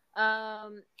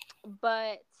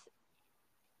 But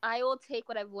I will take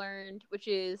what I've learned, which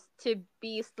is to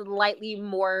be slightly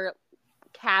more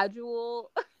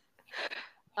casual.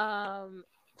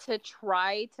 To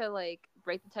try to like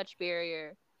break the touch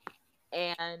barrier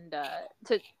and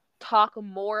to talk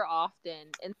more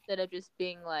often instead of just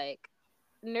being like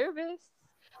nervous.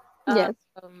 Yes.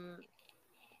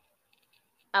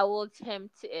 I will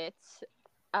attempt it.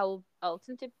 I'll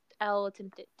attempt it. I'll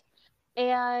attempt it.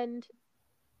 And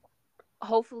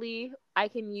hopefully I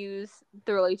can use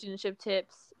the relationship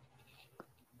tips.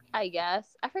 I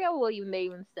guess. I forgot what they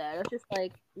even said. It's just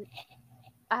like,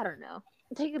 I don't know.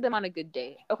 Take them on a good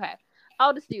date. Okay.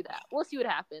 I'll just do that. We'll see what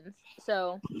happens.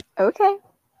 So. Okay.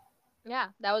 Yeah,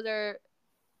 that was our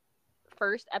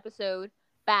first episode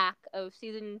back of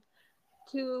season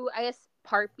 2, I guess,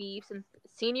 part B, since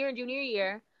senior and junior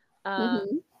year. Hope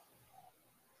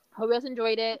you guys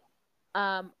enjoyed it.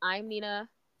 I'm Nina.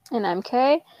 And I'm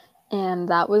Kay. And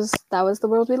that was the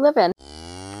world we live in.